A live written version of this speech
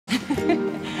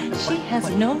She has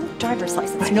no driver's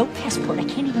license, no passport. I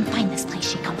can't even find this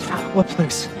place she comes from. What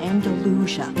place?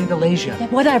 Andalusia. Andalusia. Yeah,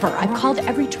 whatever. I've called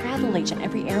every travel agent,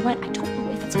 every airline. I don't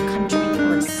know if it's a country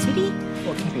or a city.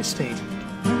 Well, it can't be a state.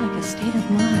 More like a state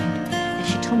of mind. And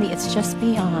she told me it's just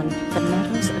beyond the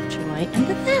meadows of joy and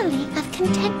the valley of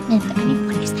contentment. I mean,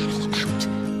 what is that all about?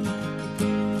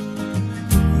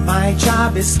 My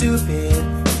job is stupid.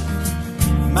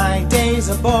 My days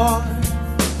are bored.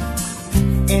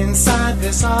 Inside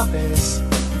this office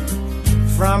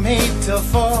from 8 till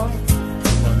 4. Well,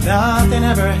 nothing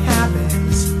ever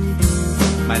happens.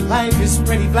 My life is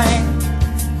pretty bland.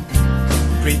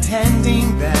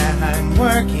 Pretending that I'm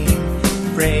working,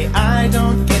 pray I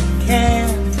don't get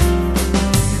canned.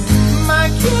 My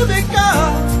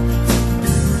cubicle,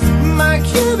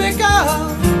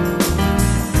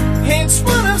 it's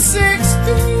one of 62.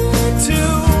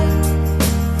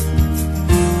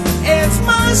 It's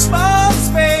my small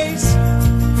space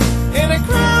in a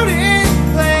crowded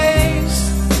place.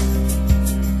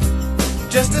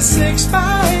 Just a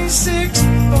 6x6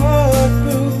 board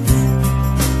booth,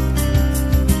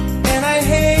 and I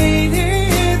hate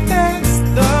it, that's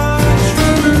the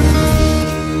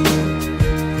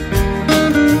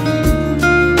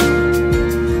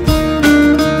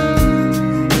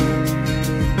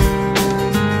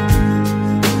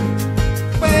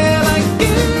Well, I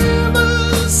give a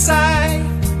sigh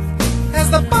as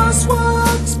the boss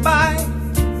walks by.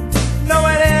 No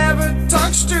one ever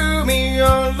talks to me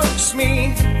or looks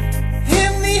me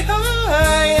in the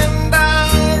eye, and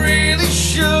I really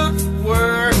should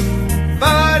work,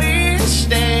 but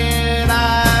instead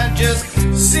I just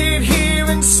sit here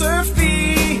and surf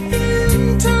the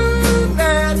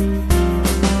internet.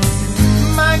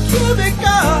 My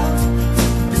cubicle,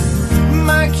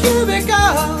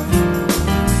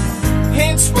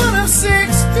 it's one of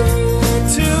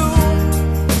 62.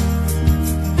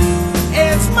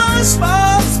 It's my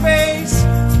small space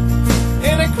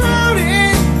in a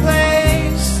crowded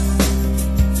place.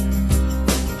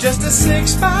 Just a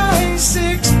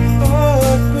 6x6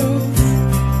 board booth,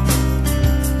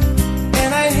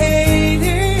 and I hate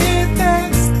it,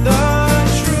 that's the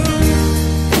truth.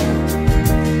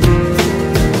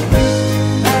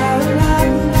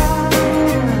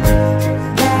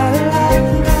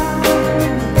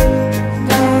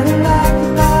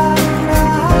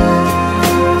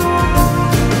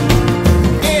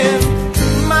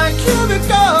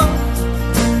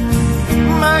 In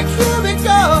my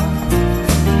cubicle,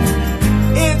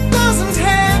 it doesn't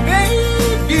have a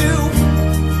view.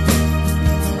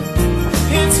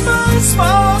 It's my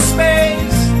small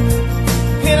space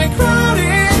in a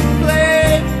crowded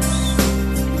place.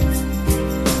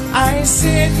 I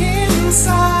sit in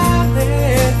solitude,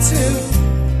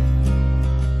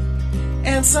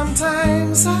 and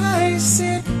sometimes I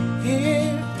sit